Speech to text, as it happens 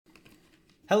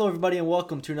Hello, everybody, and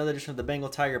welcome to another edition of the Bengal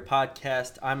Tiger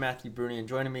Podcast. I'm Matthew Bruni, and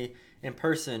joining me in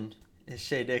person is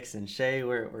Shay Dixon. Shay,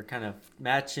 we're kind of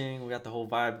matching. We got the whole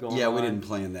vibe going on. Yeah, we didn't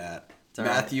plan that.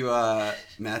 Matthew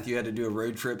had to do a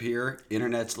road trip here.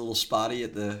 Internet's a little spotty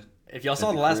at the If y'all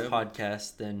saw the last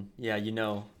podcast, then yeah, you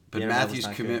know. But Matthew's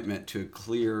commitment to a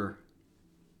clear,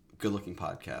 good-looking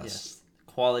podcast. Yes.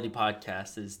 Quality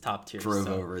podcast is top tier. Drove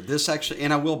over. This actually,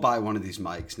 and I will buy one of these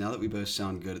mics. Now that we both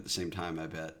sound good at the same time, I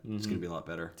bet it's going to be a lot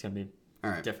better. It's going to be all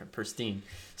right. Different, pristine.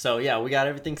 So yeah, we got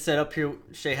everything set up here.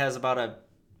 Shay has about a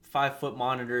 5-foot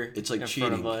monitor it's like in cheating.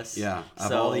 front of us. Yeah, I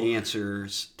have all the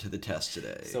answers to the test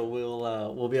today. So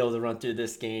we'll be able to run through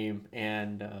this game,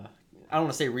 and I don't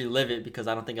want to say relive it because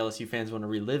I don't think LSU fans want to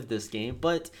relive this game,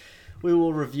 but we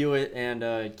will review it and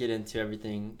get into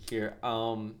everything here.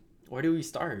 Where do we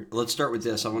start? Let's start with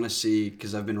this. I want to see,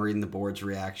 because I've been reading the board's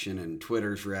reaction and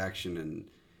Twitter's reaction and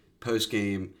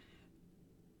post-game.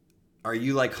 Are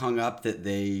you like hung up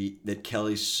that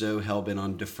Kelly's so hell-bent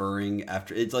on deferring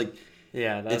after? It's like,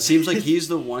 yeah, it seems like he's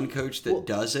the one coach that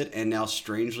does it, and now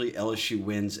strangely LSU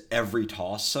wins every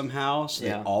toss somehow, so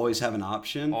they always have an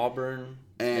option. Auburn.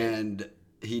 And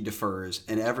he defers.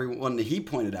 And everyone he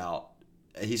pointed out,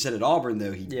 he said at Auburn,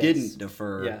 though, he didn't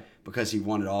defer because he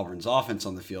wanted Auburn's offense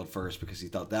on the field first because he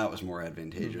thought that was more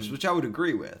advantageous, which I would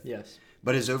agree with. Yes.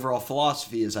 But his overall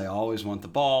philosophy is I always want the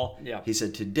ball. Yeah. He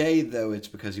said today, though, it's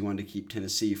because he wanted to keep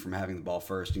Tennessee from having the ball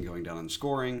first and going down and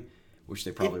scoring, which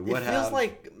they probably would have. It feels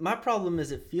like, my problem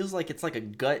is it feels like it's like a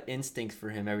gut instinct for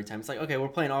him every time. It's like, okay, we're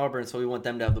playing Auburn, so we want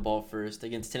them to have the ball first.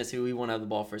 Against Tennessee, we want to have the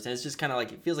ball first. And it's just kind of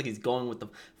like, it feels like he's going with the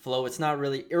flow. It's not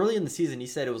really, early in the season, he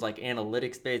said it was like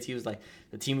analytics based. He was like,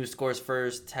 the team who scores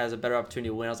first has a better opportunity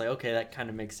to win. I was like, okay, that kind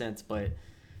of makes sense. But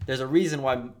there's a reason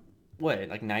why,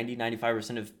 like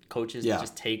 95% of coaches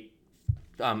just take,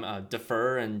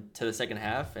 defer and to the second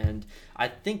half, and I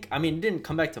think it didn't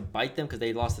come back to bite them because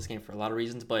they lost this game for a lot of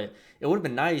reasons, but it would have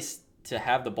been nice to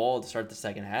have the ball to start the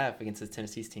second half against the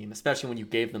Tennessee's team, especially when you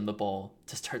gave them the ball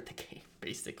to start the game,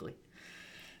 basically.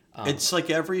 It's like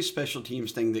every special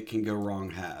teams thing that can go wrong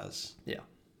has. Yeah,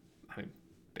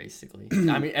 basically.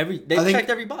 They checked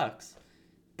every box.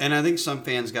 And I think some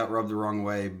fans got rubbed the wrong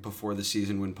way before the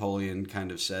season when Polian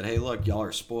kind of said, hey, look, y'all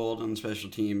are spoiled on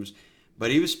special teams. But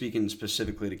he was speaking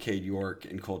specifically to Cade York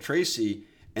and Cole Tracy,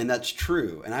 and that's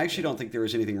true. And I actually don't think there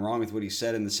was anything wrong with what he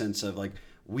said in the sense of, like,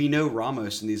 we know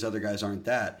Ramos and these other guys aren't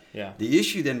that. Yeah. The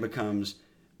issue then becomes,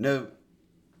 no,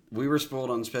 we were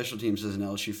spoiled on special teams, as an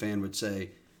LSU fan would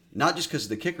say, not just because of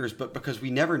the kickers, but because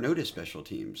we never noticed special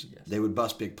teams. Yes. They would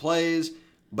bust big plays,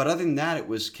 but other than that, it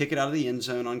was kick it out of the end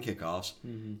zone on kickoffs,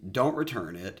 don't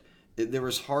return it. There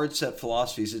was hard set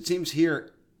philosophies. It seems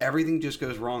here everything just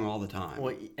goes wrong all the time.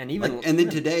 Well, and even then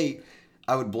today,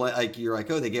 I would blame, like, you're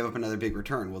like, oh, they gave up another big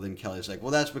return. Well, then Kelly's like,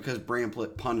 well, that's because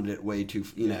Bramblett punted it way too,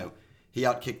 he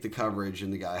outkicked the coverage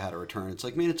and the guy had a return. It's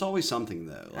like, man, it's always something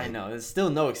though. Like, I know there's still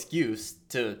no excuse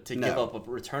to give up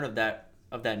a return of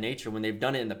that nature when they've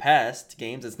done it in the past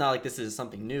games. It's not like this is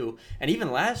something new. And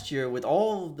even last year, with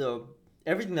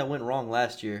everything that went wrong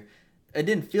last year, it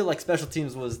didn't feel like special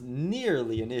teams was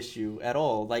nearly an issue at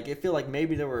all. Like, it felt like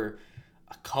maybe there were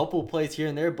a couple plays here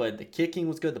and there, but the kicking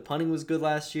was good. The punting was good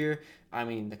last year.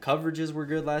 The coverages were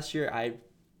good last year.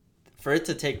 For it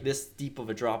to take this deep of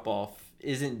a drop off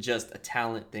isn't just a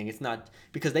talent thing. It's not,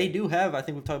 because they do have, I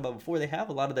think we've talked about before, they have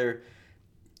a lot of their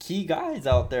key guys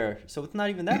out there. So it's not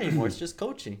even that anymore. It's just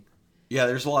coaching. Yeah,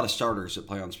 there's a lot of starters that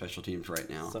play on special teams right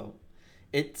now. So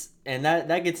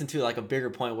that gets into like a bigger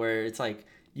point where it's like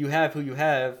you have who you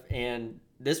have, and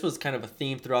this was kind of a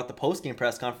theme throughout the post-game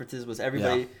press conferences was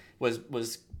everybody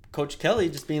was Coach Kelly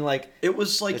just being like... It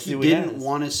was like he didn't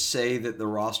want to say that the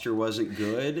roster wasn't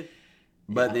good,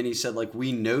 but then he said, like,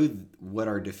 we know what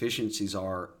our deficiencies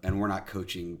are, and we're not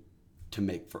coaching to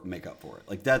make up for it.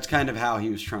 Like, that's kind of how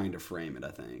he was trying to frame it, I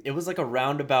think. It was like a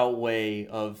roundabout way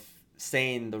of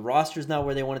saying the roster's not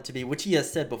where they want it to be, which he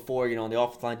has said before, on the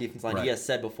offensive line, defense line. Right. He has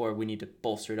said before we need to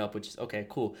bolster it up, which is, okay,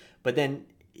 cool. But then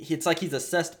it's like he's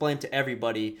assessed blame to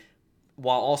everybody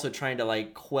while also trying to,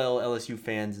 like, quell LSU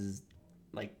fans'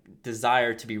 like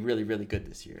desire to be really, really good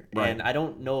this year. Right. And I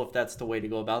don't know if that's the way to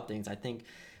go about things. I think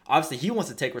obviously he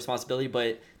wants to take responsibility,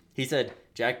 but he said,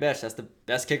 Jack Besh, that's the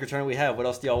best kick return we have. What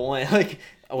else do y'all want? Like,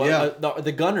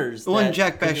 the Gunners. Well, and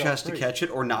Jack Besh has to catch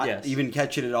it or not even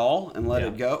catch it at all and let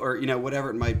it go, or, whatever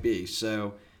it might be.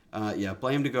 So,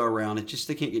 blame to go around. It just,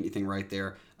 they can't get anything right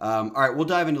there. All right, we'll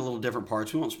dive into a little different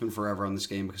parts. We won't spend forever on this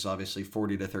game because obviously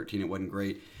 40-13, it wasn't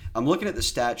great. I'm looking at the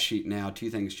stat sheet now. Two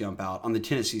things jump out. On the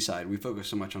Tennessee side, we focus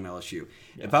so much on LSU.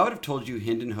 Yeah. If I would have told you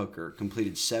Hendon Hooker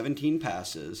completed 17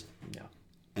 passes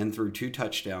and threw 2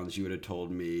 touchdowns, you would have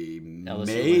told me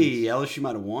LSU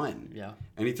might have won. Yeah.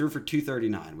 And he threw for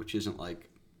 239, which isn't like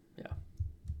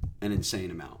an insane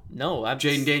amount. No.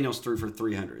 Jaden Daniels threw for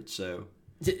 300, so...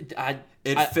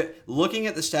 Looking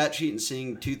at the stat sheet and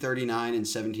seeing 239 and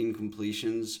 17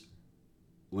 completions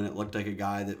when it looked like a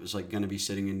guy that was like going to be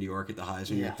sitting in New York at the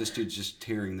Heisman, like, this dude's just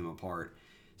tearing them apart.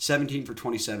 17 for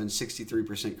 27,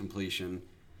 63% completion.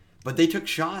 But they took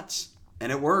shots,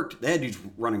 and it worked. They had dudes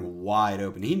running wide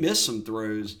open. He missed some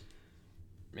throws.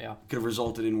 Yeah. Could have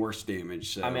resulted in worse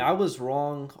damage. So. I mean, I was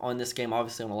wrong on this game,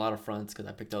 obviously, on a lot of fronts because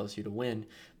I picked LSU to win.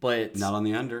 But not on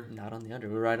the under. Not on the under.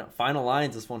 We were right on final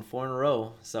lines. This one 4 in a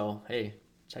row. So, hey,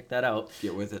 check that out.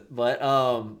 Get with it. But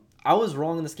I was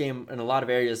wrong in this game in a lot of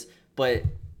areas. But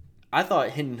I thought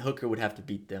Hendon Hooker would have to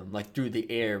beat them, like, through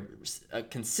the air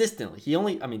consistently.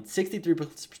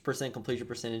 63% completion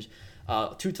percentage.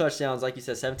 2 touchdowns, like you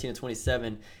said, 17 and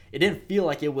 27. It didn't feel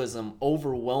like it was an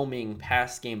overwhelming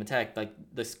pass game attack. Like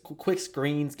the quick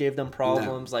screens gave them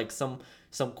problems. No. Like some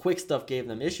quick stuff gave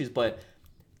them issues, but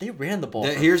they ran the ball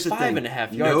for Here's 5.5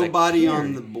 yards. Nobody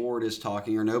on the board is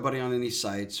talking, or nobody on any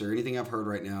sites or anything I've heard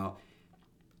right now.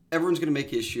 Everyone's going to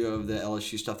make issue of the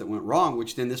LSU stuff that went wrong,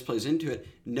 which then this plays into it.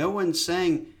 No one's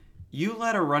saying you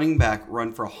let a running back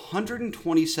run for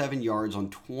 127 yards on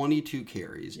 22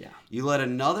 carries. Yeah. You let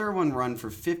another one run for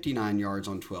 59 yards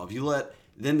on 12. You let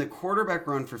then the quarterback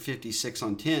run for 56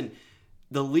 on 10.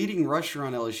 The leading rusher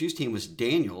on LSU's team was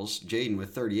Daniels, Jaden,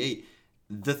 with 38.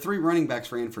 The 3 running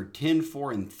backs ran for 10,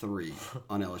 4, and 3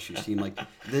 on LSU's team. Like,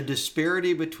 the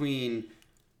disparity between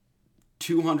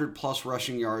 200-plus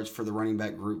rushing yards for the running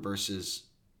back group versus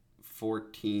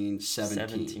 14,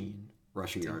 17.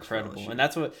 Rushing yards. Incredible. And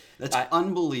that's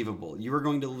unbelievable. You are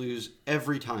going to lose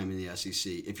every time in the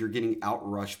SEC if you're getting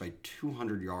outrushed by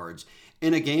 200 yards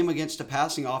in a game against a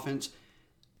passing offense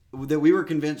that we were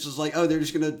convinced was like, oh, they're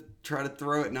just going to try to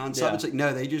throw it nonstop. Yeah. It's like,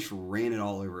 no, they just ran it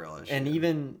all over LSU. And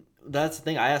even that's the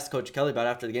thing I asked Coach Kelly about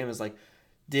after the game is like,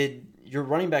 did your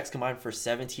running backs combine for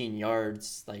 17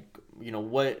 yards? Like,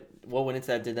 what went into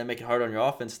that? Did that make it hard on your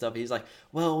offense stuff? He's like,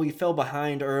 well, we fell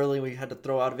behind early. We had to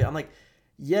throw out of it. I'm like,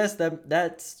 yes,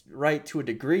 that's right to a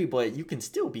degree, but you can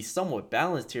still be somewhat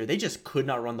balanced here. They just could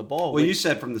not run the ball. Well, you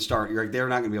said from the start, you're like, they're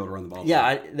not going to be able to run the ball.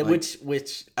 Yeah,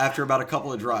 which after about a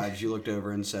couple of drives, you looked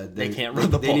over and said they can't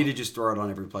run the ball. They need to just throw it on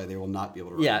every play. They will not be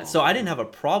able to run the ball. Yeah, so I didn't have a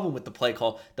problem with the play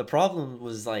call. The problem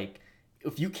was like,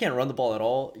 if you can't run the ball at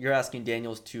all, you're asking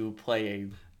Daniels to play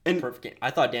a perfect game.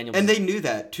 I thought Daniels... And they knew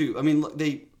that, too. I mean,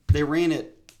 they ran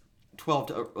it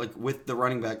 12, with the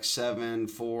running back 7,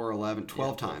 4, 11,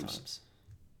 12 times.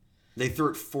 They threw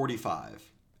it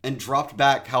 45 and dropped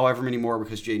back however many more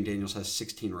because Jaden Daniels has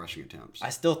 16 rushing attempts. I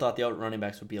still thought the running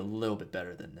backs would be a little bit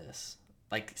better than this.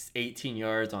 Like 18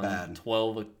 yards on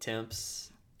 12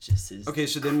 attempts just is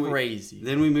crazy.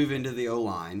 Then we move into the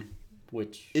O-line.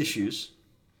 Which issues.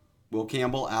 Will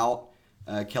Campbell out.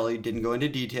 Kelly didn't go into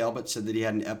detail, but said that he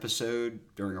had an episode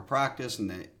during a practice and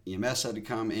the EMS had to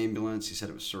come, ambulance. He said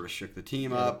it was sort of shook the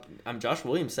team up. Josh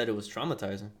Williams said it was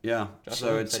traumatizing. Yeah,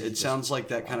 so it sounds like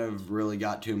that kind of really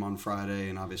got to him on Friday,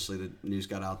 and obviously the news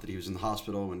got out that he was in the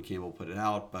hospital when Campbell put it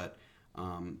out, but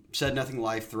said nothing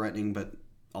life-threatening, but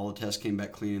all the tests came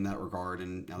back clean in that regard,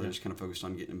 and now they're just kind of focused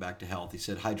on getting him back to health. He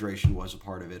said hydration was a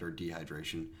part of it, or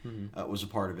dehydration was a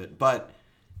part of it, but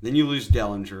then you lose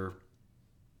Dellinger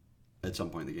at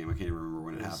some point in the game. I can't even remember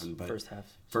when it happened. But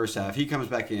First half. He comes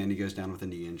back in. He goes down with a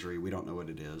knee injury. We don't know what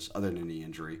it is other than a knee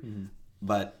injury. Mm-hmm.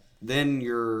 But then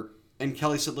and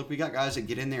Kelly said, look, we got guys that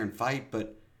get in there and fight,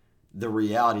 but the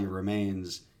reality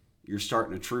remains you're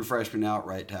starting a true freshman out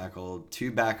right tackle,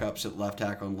 2 backups at left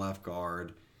tackle and left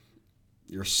guard.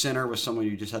 Your center was someone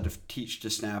you just had to teach to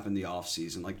snap in the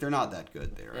offseason. Like, they're not that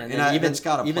good there. And it's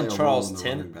got to play a role in the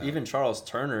running back. Even Charles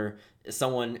Turner is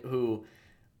someone who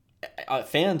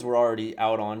fans were already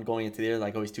out on going into there,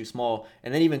 like, oh, he's too small.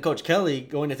 And then even Coach Kelly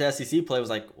going into SEC play was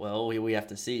like, well, we have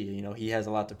to see. He has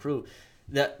a lot to prove.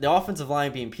 The offensive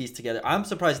line being pieced together, I'm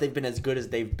surprised they've been as good as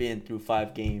they've been through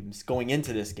 5 games going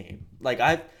into this game. Like,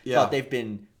 I thought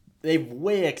they've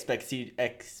way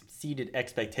exceeded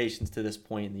expectations to this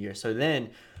point in the year. So then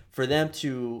for them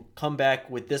to come back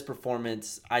with this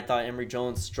performance, I thought Emory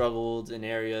Jones struggled in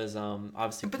areas,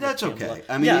 obviously. But that's okay.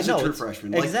 I mean, he's a true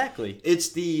freshman. Exactly. It's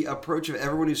the approach of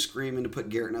everyone who's screaming to put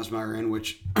Garrett Nussmeier in,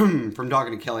 which, from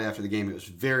talking to Kelly after the game, it was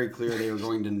very clear they were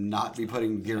going to not be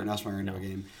putting Garrett Nussmeier into a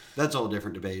game. That's a whole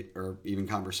different debate or even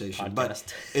conversation. Podcast.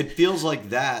 But it feels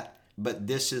like that. But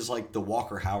this is like the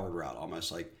Walker Howard route,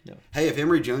 almost like, hey, if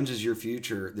Emory Jones is your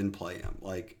future, then play him.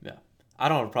 Like, I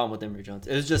don't have a problem with Emory Jones.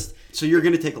 It was just so you're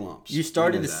going to take lumps. You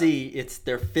started to see it's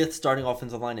their 5th starting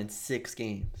offensive line in 6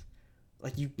 games.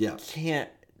 Like you can't.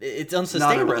 It's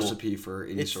unsustainable. Not a recipe for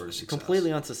any sort of success.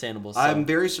 Completely unsustainable. So. I'm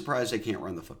very surprised they can't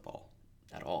run the football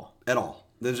at all.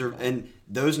 And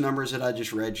those numbers that I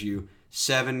just read you: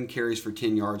 7 carries for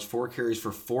 10 yards, 4 carries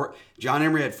for 4. John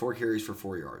Emery had 4 carries for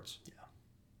 4 yards. Yeah.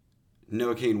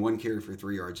 Noah Kane 1 carry for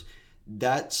 3 yards.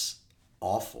 That's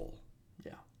awful.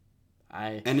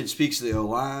 Yeah. And it speaks to the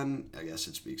O-line. I guess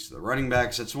it speaks to the running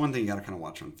backs. That's one thing you got to kind of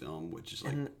watch on film, which is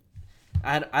like. And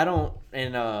I don't.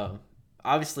 And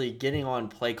obviously getting on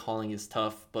play calling is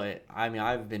tough, but I mean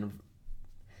I've been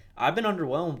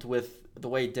underwhelmed with the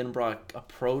way Denbrock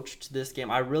approached this game.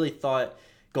 I really thought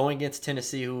going against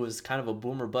Tennessee, who was kind of a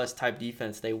boomer bust type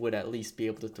defense, they would at least be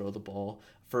able to throw the ball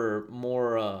for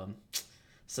more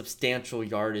substantial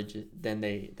yardage than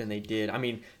they did. I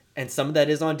mean, and some of that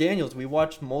is on Daniels. We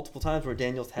watched multiple times where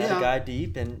Daniels had a guy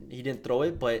deep and he didn't throw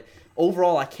it, but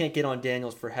overall I can't get on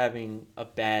Daniels for having a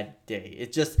bad day.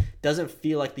 It just doesn't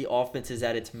feel like the offense is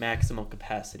at its maximum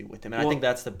capacity with him. And I think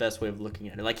that's the best way of looking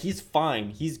at it. Like, he's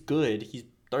fine. He's good. He's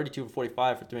 32 for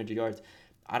 45 for 300 yards.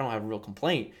 I don't have a real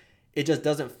complaint. It just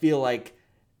doesn't feel like,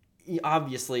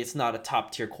 obviously, it's not a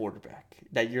top-tier quarterback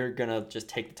that you're going to just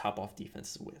take the top off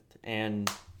defenses with. And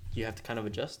you have to kind of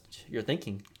adjust your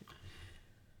thinking.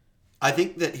 I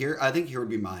think here would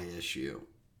be my issue.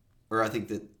 Or I think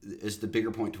that is the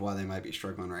bigger point to why they might be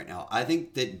struggling right now. I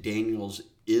think that Daniels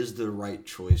is the right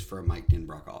choice for a Mike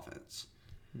Denbrock offense.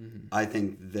 Mm-hmm. I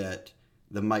think that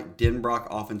the Mike Denbrock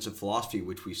offensive philosophy,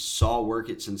 which we saw work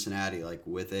at Cincinnati, like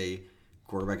with a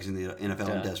quarterback in the NFL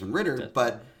and Desmond Ridder,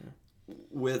 but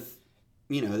with,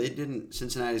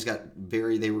 Cincinnati's got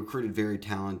they recruited very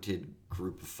talented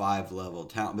group of 5 level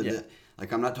talent. But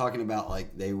I'm not talking about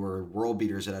like they were world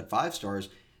beaters that had 5 stars.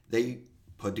 They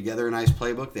put together a nice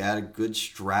playbook. They had a good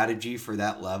strategy for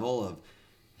that level of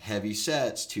heavy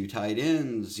sets, 2 tight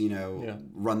ends,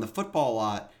 run the football a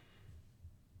lot.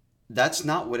 That's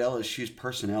not what LSU's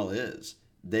personnel is.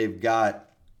 They've got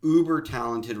uber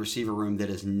talented receiver room that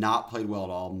has not played well at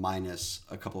all, minus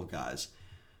a couple of guys.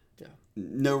 Yeah.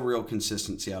 No real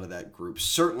consistency out of that group.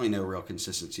 Certainly no real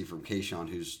consistency from Kayshawn,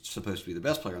 who's supposed to be the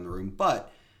best player in the room.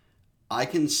 But I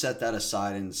can set that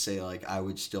aside and say, like, I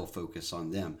would still focus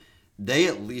on them. They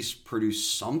at least produce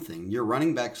something. Your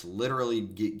running backs literally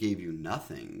gave you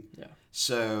nothing. Yeah.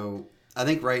 So I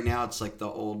think right now it's like the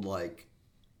old,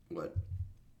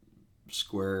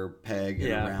 square peg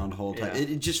in a round hole type.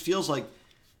 It just feels like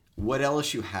what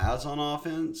LSU has on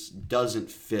offense doesn't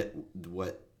fit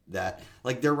what that.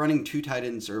 Like, they're running 2 tight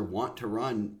ends or want to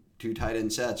run 2 tight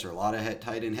end sets or a lot of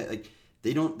tight end. Like,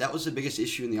 they don't. That was the biggest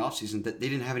issue in the offseason, that they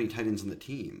didn't have any tight ends on the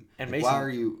team. And why are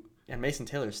you? And Mason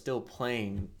Taylor's still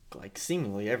playing like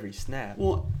seemingly every snap.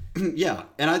 Well, yeah,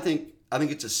 and I think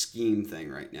it's a scheme thing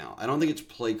right now. I don't think it's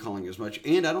play calling as much,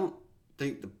 and I don't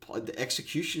think the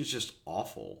execution is just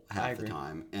awful half the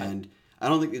time. And I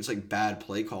don't think it's like bad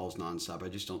play calls nonstop. I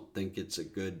just don't think it's a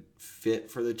good fit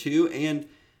for the two. And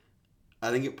I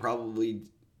think it probably,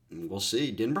 we'll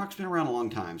see. Denbrock's been around a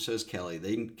long time. So is Kelly.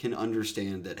 They can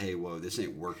understand that, hey, whoa, this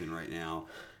ain't working right now.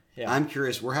 Yeah. I'm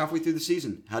curious. We're halfway through the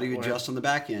season. How do you adjust on the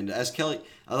back end? I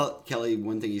thought Kelly,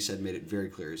 one thing he said made it very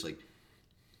clear. He's like,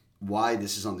 why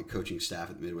this is on the coaching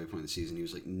staff at the midway point of the season. He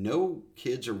was like, no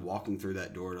kids are walking through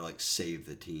that door to like save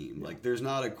the team. Yeah. Like, there's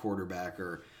not a quarterback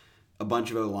or a bunch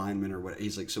of O-linemen or what.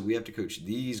 He's like, so we have to coach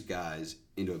these guys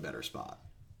into a better spot.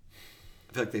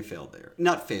 I feel like they failed there.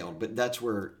 Not failed, but that's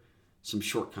where some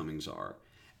shortcomings are.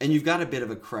 And you've got a bit of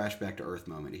a crash back to earth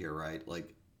moment here, right?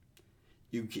 Like,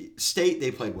 State, they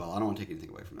played well. I don't want to take anything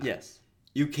away from that. Yes.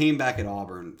 You came back at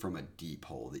Auburn from a deep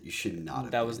hole that you should not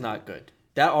have. That was not good.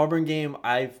 That Auburn game,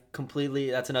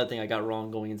 that's another thing I got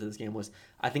wrong going into this game, was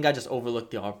I think I just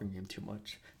overlooked the Auburn game too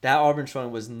much. That Auburn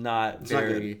showing was not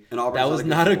very. That was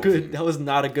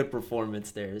not a good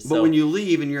performance there. So, but when you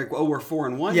leave and you're like, oh, we're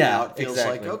 4-1 now, it feels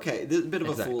like, okay, there's a bit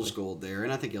of a fool's gold there,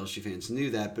 and I think LSU fans knew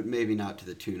that, but maybe not to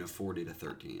the tune of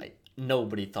 40-13.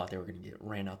 Nobody thought they were going to get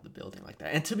ran out the building like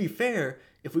that. And to be fair,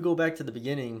 if we go back to the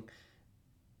beginning,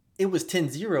 it was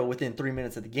 10-0 within 3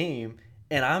 minutes of the game.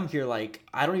 And I'm here like,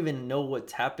 I don't even know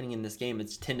what's happening in this game.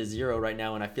 It's 10-0 right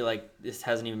now, and I feel like this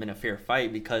hasn't even been a fair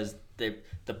fight because because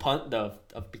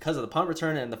of the punt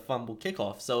return and the fumble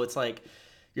kickoff. So it's like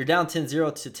you're down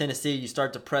 10-0 to Tennessee. You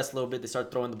start to press a little bit. They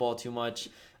start throwing the ball too much.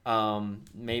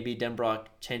 Maybe Denbrock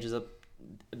changes up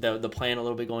the plan a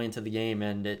little bit going into the game,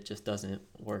 and it just doesn't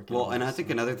work. Well, and I think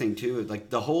another thing too, like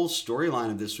the whole storyline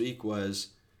of this week was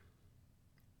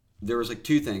there was like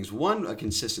 2 things. One, a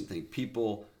consistent thing.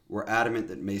 People were adamant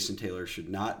that Mason Taylor should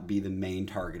not be the main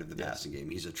target of the passing game.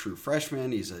 He's a true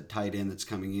freshman. He's a tight end that's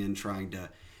coming in trying to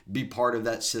be part of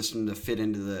that system to fit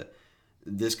into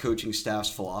this coaching staff's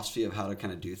philosophy of how to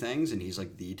kind of do things, and he's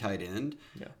like the tight end.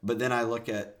 Yeah. But then I look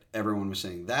at everyone was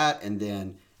saying that, and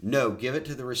then no, give it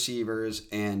to the receivers,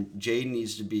 and Jaden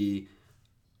needs to be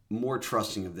more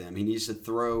trusting of them. He needs to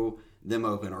throw them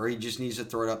open, or he just needs to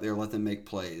throw it up there, let them make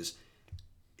plays.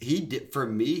 He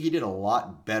did a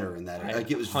lot better in that.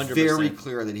 Like, it was 100%. Very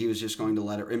clear that he was just going to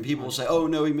let it. And people will say, "Oh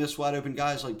no, he missed wide open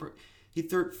guys." Like, he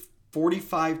threw it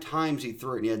 45 times. He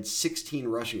threw it, and he had 16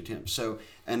 rushing attempts. So,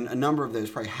 and a number of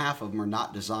those, probably half of them, are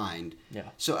not designed. Yeah.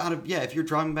 So if you're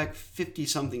driving back 50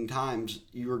 something times,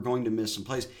 you are going to miss some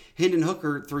plays. Hendon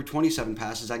Hooker threw 27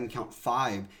 passes. I can count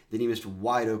 5 that he missed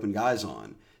wide open guys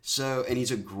on. So, and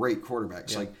he's a great quarterback.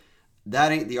 So, like,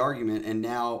 that ain't the argument. And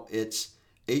now it's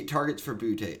 8 targets for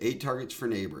Butte, 8 targets for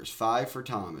Neighbors, 5 for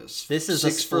Thomas, this is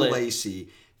 6 for Lacey,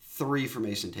 3 for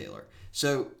Mason Taylor.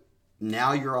 So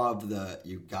now you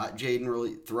got Jaden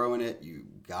really throwing it, you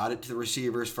got it to the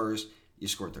receivers first, you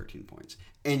scored 13 points,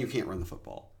 and you can't run the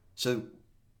football. So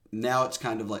now it's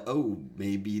kind of like, oh,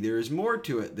 maybe there's more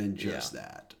to it than just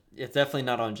that. It's definitely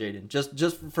not on Jaden.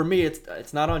 Just for me,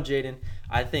 it's not on Jaden.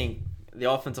 I think the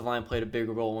offensive line played a big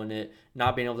role in it.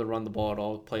 Not being able to run the ball at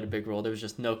all played a big role. There was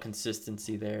just no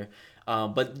consistency there.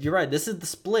 But you're right. This is the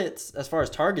splits as far as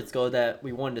targets go that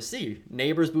we wanted to see.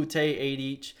 Neighbors, Butte, 8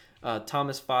 each.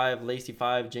 Thomas, 5. Lacey,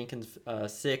 5. Jenkins,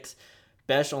 6.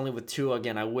 Besh only with 2.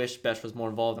 Again, I wish Besh was more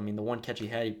involved. I mean, the one catch he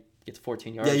had, he gets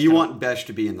 14 yards. Yeah, you want Besh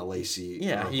to be in the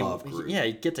Lacey or above group.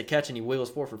 He gets a catch and he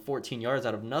wiggles for 14 yards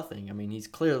out of nothing. I mean, he's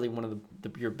clearly one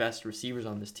of your best receivers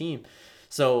on this team.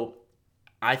 So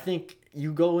I think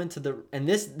you go into and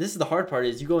this is the hard part,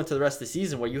 is you go into the rest of the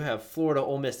season where you have Florida,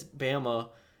 Ole Miss, Bama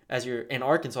and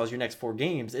Arkansas as your next 4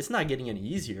 games. It's not getting any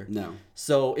easier. No.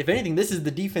 So if anything, this is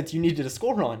the defense you needed to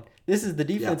score on. This is the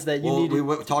defense that you needed.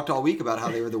 We talked all week about how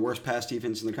they were the worst pass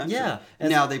defense in the country. Yeah.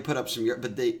 Now they put up some yards,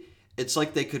 but it's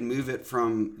like they could move it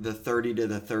from the 30 to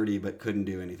the 30, but couldn't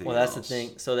do anything else. Well, that's the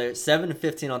thing. So they're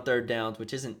 7-15 on third downs,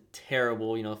 which isn't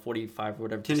terrible, 45 or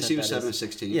whatever. Tennessee was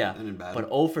 7-16. Yeah, that isn't bad. But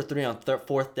 0 for 3 on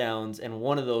fourth downs, and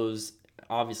one of those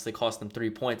obviously cost them 3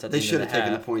 points at the end of the half. They should have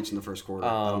taken the points in the first quarter.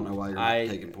 I don't know why you're not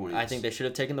taking points. I think they should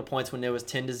have taken the points when it was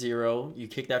 10-0. You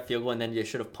kick that field goal, and then you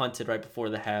should have punted right before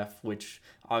the half, which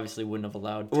obviously wouldn't have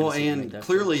allowed Tennessee to make that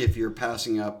clearly field. If you're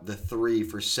passing up the 3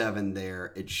 for 7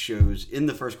 there, it shows in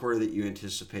the first quarter that you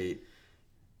anticipate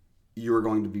you were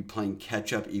going to be playing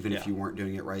catch up even if you weren't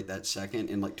doing it right that second,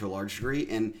 and to a large degree.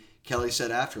 And Kelly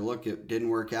said after, look, it didn't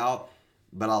work out,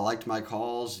 but I liked my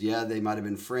calls. Yeah, they might have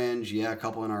been fringe. Yeah, a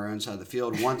couple on our own side of the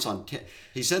field. Once on 10.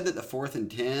 He said that the 4th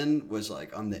and 10 was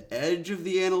on the edge of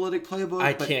the analytic playbook.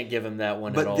 I can't give him that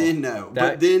one at all.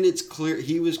 But then it's clear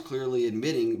he was clearly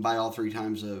admitting by all 3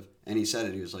 times and he said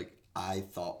it. He was like, I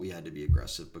thought we had to be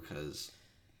aggressive because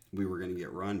we were going to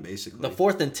get run, basically. The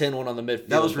 4th and 10 one on the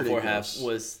midfield before half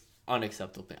was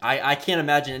unacceptable. I can't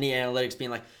imagine any analytics being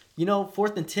like,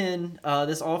 4th and 10,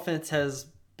 this offense has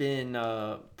been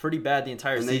pretty bad the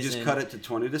entire season. And they just cut it to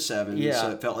 20-7. Yeah. So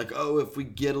it felt like, if we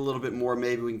get a little bit more,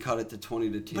 maybe we can cut it to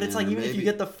 20-10. But it's like, even if you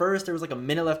get the first, there was a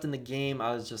minute left in the game.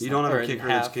 I was just you don't have a kicker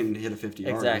that can hit a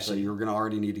 50-yarder. Exactly. So you're going to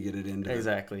already need to get it into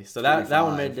exactly. So that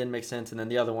one didn't make sense. And then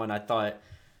the other one, I thought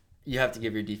you have to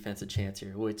give your defense a chance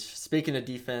here. Which, speaking of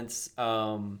defense,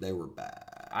 they were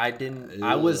bad.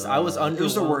 I was under. It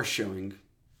was the worst showing.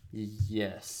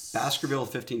 Yes. Baskerville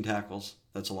 15 tackles.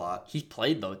 That's a lot. He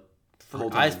played though.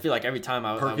 I feel like every time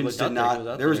Perkins did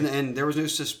not. There was no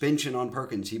suspension on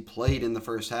Perkins. He played in the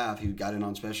first half. He got in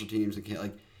on special teams.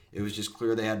 It was just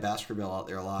clear they had Baskerville out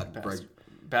there a lot.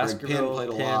 Baskerville played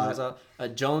a lot. Was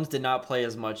out. Jones did not play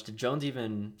as much. Did Jones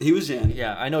even? He was in.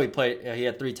 Yeah, I know he played. He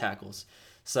had 3 tackles.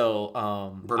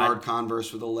 So Bernard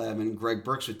Converse with 11, Greg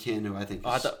Brooks with 10, who I think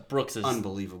I thought Brooks is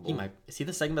unbelievable. Is he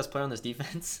the second best player on this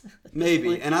defense?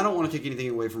 Maybe, and I don't want to take anything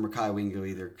away from Makai Wingo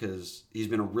either, because he's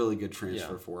been a really good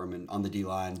transfer for him and on the D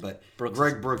line. But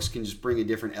Greg Brooks can just bring a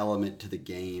different element to the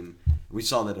game. We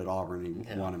saw that at Auburn.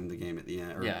 He won him the game at the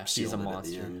end. He's a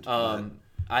monster.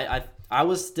 I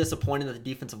was disappointed that the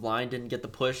defensive line didn't get the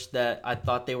push that I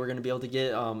thought they were going to be able to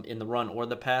get in the run or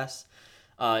the pass.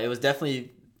 It was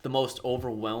definitely the most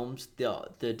overwhelmed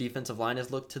the defensive line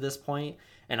has looked to this point,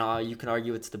 and you can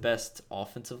argue it's the best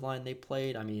offensive line they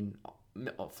played. I mean,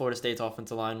 Florida State's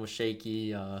offensive line was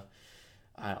shaky.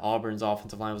 Auburn's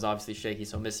offensive line was obviously shaky,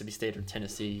 so Mississippi State or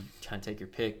Tennessee, kind of take your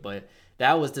pick. But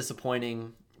that was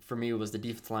disappointing for me, was the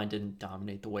defensive line didn't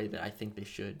dominate the way that I think they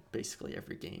should basically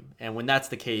every game. And when that's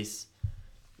the case,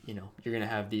 you're going to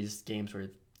have these games where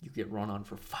you get run on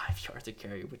for 5 yards a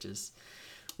carry, which is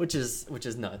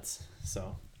nuts.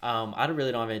 So I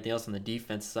really don't have anything else on the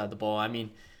defense side of the ball. I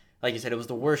mean, like you said, it was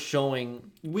the worst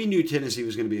showing. We knew Tennessee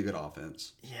was going to be a good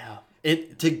offense. Yeah.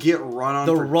 To get run on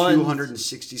for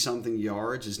 260-something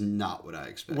yards is not what I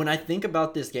expected. When I think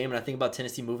about this game and I think about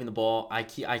Tennessee moving the ball, I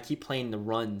keep playing the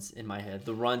runs in my head.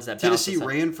 The runs that Tennessee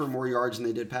ran for more yards than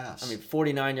they did pass. I mean,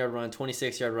 49-yard run,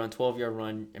 26-yard run, 12-yard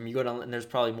run. I mean, you go down and there's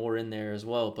probably more in there as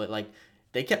well. But like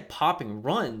they kept popping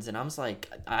runs, and I was like,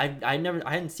 I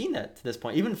hadn't seen that to this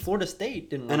point. Even Florida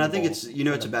State didn't. And I think it's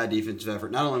a bad defensive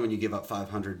effort. Not only when you give up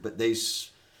 500, but they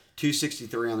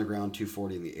 263 on the ground,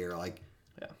 240 in the air. Like.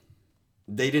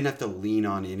 They didn't have to lean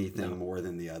on anything more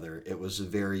than the other. It was a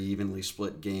very evenly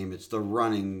split game. It's the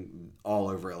running all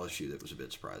over LSU that was a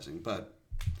bit surprising. But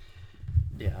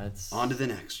yeah, it's on to the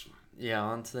next one. Yeah,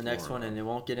 on to the next one, and it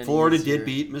won't get any Florida easier. did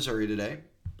beat Missouri today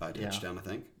by a touchdown, I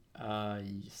think.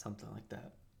 Something like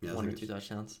that. Yeah, one or two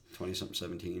touchdowns. 20-something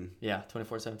 17. Yeah, 24-17,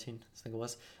 I think it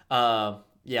was.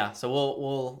 Yeah, so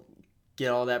we'll get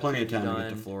all that plenty of time done. to get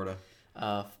to Florida.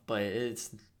 But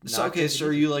it's so, okay. So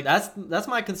are you like that's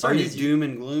my concern? Are you doom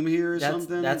and gloom here or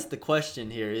something? That's the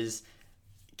question here: is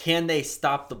can they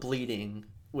stop the bleeding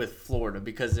with Florida?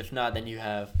 Because if not, then you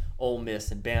have Ole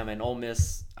Miss and Bama. And Ole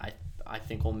Miss, I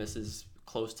think Ole Miss is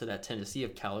close to that Tennessee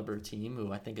of caliber team,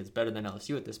 who I think is better than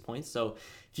LSU at this point. So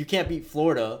if you can't beat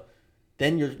Florida,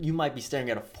 then you might be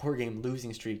staring at a 4-game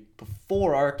losing streak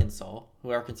before Arkansas, who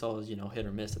Arkansas is hit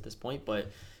or miss at this point,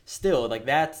 but. Still, like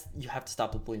you have to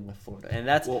stop the bleeding with Florida, and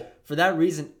for that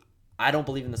reason, I don't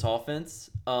believe in this offense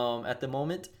at the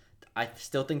moment. I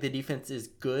still think the defense is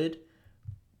good,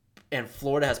 and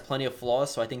Florida has plenty of flaws,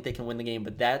 so I think they can win the game.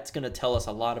 But that's going to tell us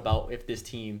a lot about if this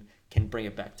team can bring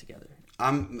it back together.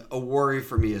 A worry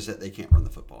for me is that they can't run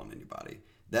the football on anybody.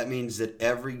 That means that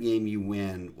every game you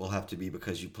win will have to be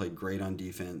because you played great on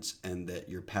defense and that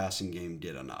your passing game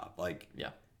did enough.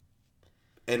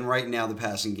 And right now, the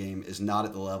passing game is not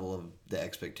at the level of the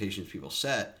expectations people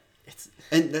set.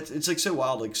 It's like so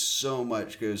wild. Like so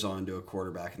much goes on to a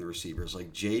quarterback and the receivers.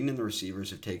 Like Jaden and the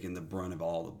receivers have taken the brunt of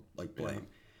all the blame. Yeah.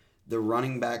 The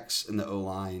running backs and the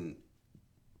O-line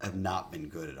have not been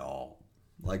good at all.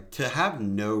 Like to have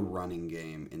no running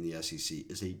game in the SEC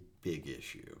is a big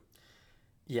issue.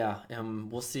 Yeah,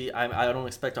 we'll see. I don't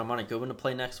expect Armani Goodwin to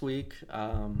play next week.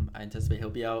 I anticipate he'll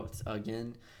be out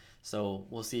again. So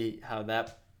we'll see how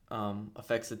that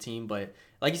affects the team. But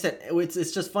like you said,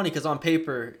 it's just funny because on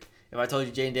paper, if I told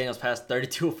you Jaden Daniels passed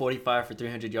 32 of 45 for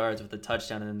 300 yards with a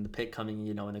touchdown and then the pick coming,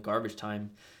 in the garbage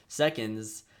time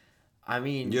seconds, I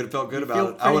mean, you'd have felt good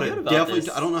about it. I would have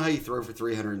definitely. I don't know how you throw for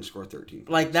 300 and score 13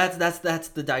 points. Like that's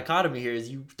the dichotomy here is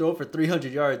you throw for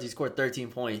 300 yards, you score 13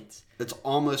 points.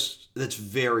 That's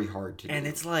very hard to do. And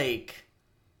it's like,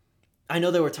 I know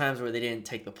there were times where they didn't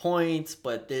take the points,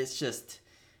 but it's just.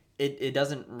 It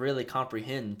doesn't really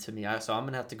comprehend to me. So I'm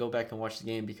going to have to go back and watch the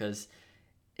game because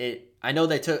I know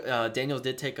they took Daniels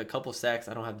did take a couple sacks.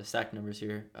 I don't have the sack numbers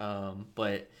here.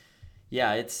 But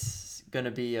yeah, it's going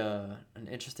to be an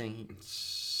interesting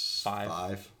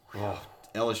 5. Oh,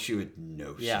 LSU had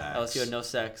no sacks. Yeah, LSU had no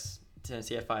sacks.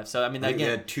 Tennessee had 5. So I mean, they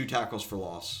had 2 tackles for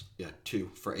loss. Yeah,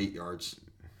 2 for 8 yards.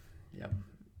 Yeah.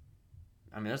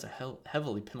 I mean, it was a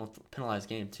heavily penalized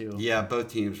game too. Yeah, both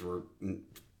teams were.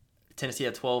 Tennessee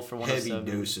had 12 for 107.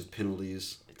 Heavy dose of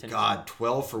penalties. God,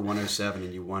 12 for 107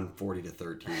 and you won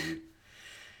 40-13.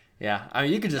 Yeah, I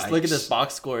mean, you could just look at this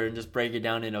box score and just break it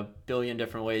down in a billion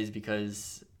different ways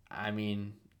because, I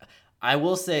mean, I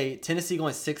will say Tennessee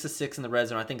going 6 of 6 in the red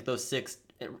zone. I think those 6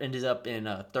 ended up in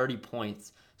 30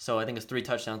 points. So I think it's 3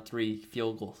 touchdowns, 3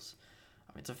 field goals.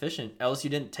 I mean, it's efficient. LSU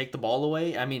didn't take the ball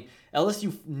away. I mean,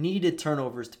 LSU needed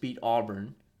turnovers to beat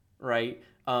Auburn, right?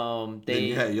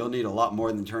 You'll need a lot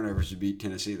more than turnovers to beat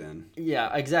Tennessee then.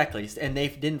 Yeah, exactly. And they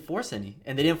didn't force any.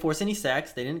 And they didn't force any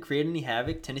sacks. They didn't create any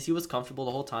havoc. Tennessee was comfortable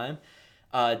the whole time.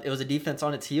 It was a defense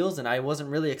on its heels, and I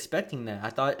wasn't really expecting that. I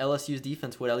thought LSU's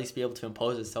defense would at least be able to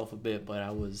impose itself a bit, but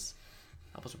I was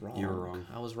wrong. You were wrong.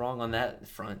 I was wrong on that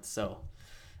front. So,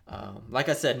 like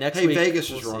I said, next week... Vegas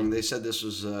was wrong. They said this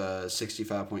was a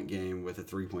 65-point game with a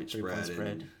 3-point spread,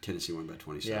 and Tennessee won by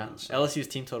 27. Yeah, so. LSU's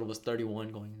team total was 31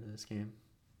 going into this game.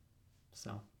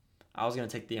 So, I was going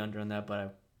to take the under on that, but I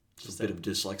just a bit of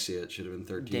dyslexia. It should have been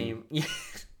 13. Game.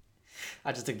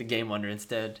 I just took the game under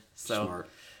instead. So. Smart.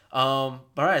 All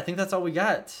right, I think that's all we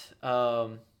got.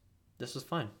 This was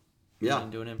fun. Yeah.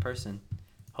 Doing it in person.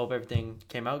 Hope everything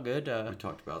came out good. We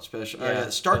talked about special.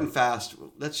 Starting fast,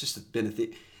 that's just been a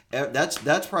thing. That's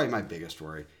probably my biggest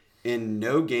worry. In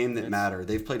no game that mattered,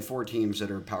 they've played 4 teams that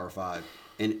are Power 5.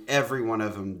 And every one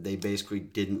of them, they basically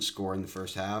didn't score in the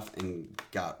first half and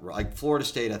got like Florida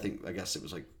State. I guess it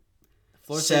was like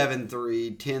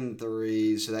 7-3,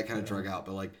 10-3, so that kind of drug out.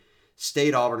 But like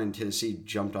State, Auburn, and Tennessee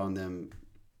jumped on them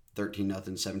 13-0,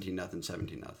 17-0,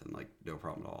 17-0, like no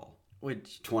problem at all.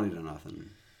 Which 20-0.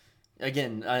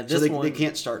 Again, this so they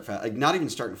can't start fast. Like not even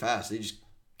starting fast. They just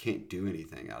can't do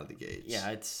anything out of the gates. Yeah,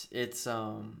 it's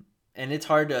and it's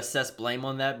hard to assess blame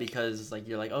on that because like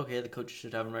you're like, okay, the coach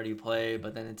should have them ready to play,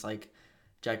 but then it's like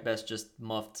Jack Best just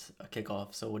muffed a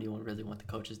kickoff. So what do you really want the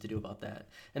coaches to do about that?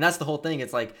 And that's the whole thing.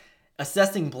 It's like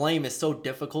assessing blame is so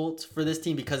difficult for this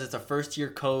team because it's a first-year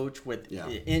coach with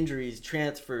injuries,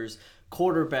 transfers,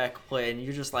 quarterback play, and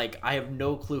you're just like, I have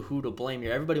no clue who to blame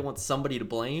here. Everybody wants somebody to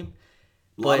blame.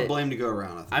 A lot of blame to go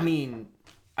around, I think.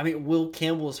 I mean, Will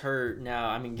Campbell's hurt now.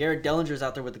 I mean, Garrett Dellinger's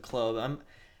out there with the club.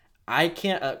 I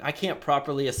can't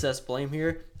properly assess blame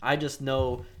here. I just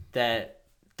know that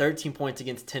 13 points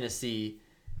against Tennessee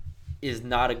is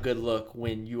not a good look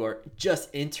when you are just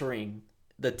entering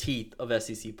the teeth of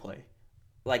SEC play.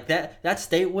 Like that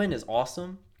state win is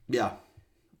awesome. Yeah.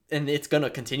 And it's going to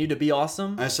continue to be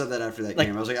awesome. I said that after that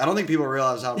game. I was like, I don't think people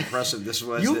realize how impressive this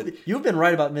was. You've been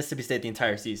right about Mississippi State the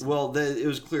entire season. Well, it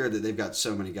was clear that they've got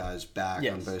so many guys back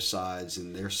on both sides,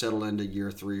 and they're settled into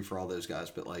year 3 for all those guys.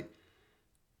 But, like,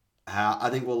 I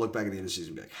think we'll look back at the end of the season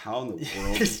and be like, how in the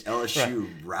world did LSU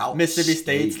route Mississippi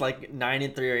State's like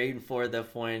 9-3 or 8-4 at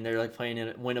that point. They're like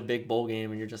win a big bowl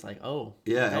game, and you're just like, oh.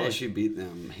 Yeah, okay. LSU beat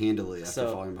them handily after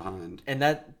falling behind. And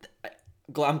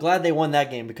I'm glad they won that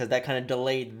game because that kind of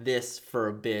delayed this for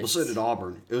a bit. Well, so did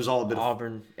Auburn. It was all a bit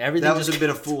Auburn. Everything that was a bit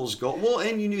of fool's gold. Well,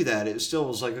 and you knew that. It still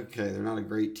was like, okay, they're not a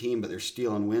great team, but they're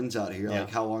stealing wins out here. Yeah.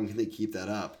 Like, how long can they keep that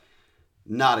up?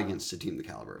 Not against a team the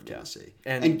caliber of Tennessee.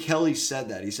 And Kelly said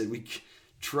that. He said,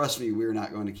 trust me, we're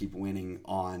not going to keep winning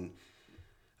on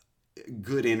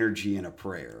good energy and a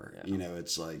prayer. Yeah. You know,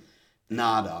 it's like,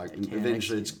 nah, dog.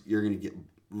 Eventually, you're going to get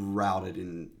routed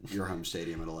in your home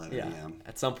stadium at 11 a.m.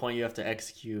 At some point, you have to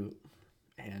execute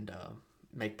and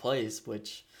make plays,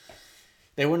 which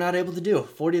they were not able to do.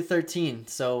 40-13.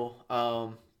 So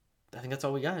I think that's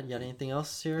all we got. You got anything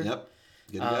else here? Yep.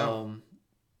 Good to go.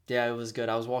 Yeah, it was good.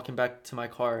 I was walking back to my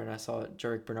car and I saw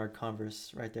Jerick Bernard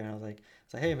Converse right there, and I was like,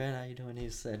 "Hey man, how you doing?" He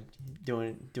said,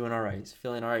 "Doing all right. He's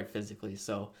feeling all right physically."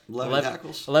 So 11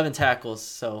 tackles. 11 tackles.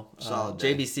 So solid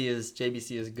day.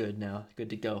 JBC is good now. Good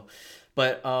to go.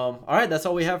 But all right, that's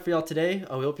all we have for y'all today.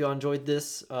 We hope y'all enjoyed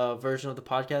this version of the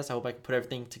podcast. I hope I can put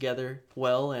everything together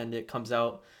well and it comes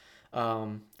out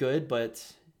good. But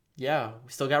yeah,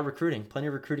 we still got recruiting. Plenty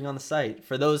of recruiting on the site.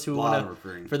 For those who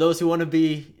want to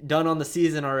be done on the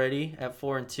season already at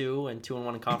 4-2 and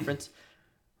 2-1 in conference,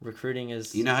 recruiting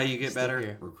is. You know how you get better?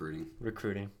 Here.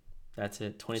 Recruiting. That's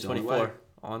it. 2024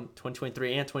 on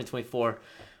 2023 and 2024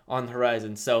 on the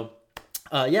horizon. So.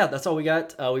 Yeah, that's all we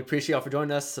got. We appreciate y'all for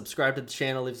joining us. Subscribe to the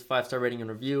channel. Leave us a 5-star rating and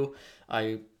review.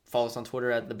 Follow us on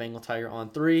Twitter at the Bengal Tiger on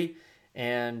 3.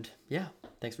 And yeah,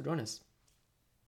 thanks for joining us.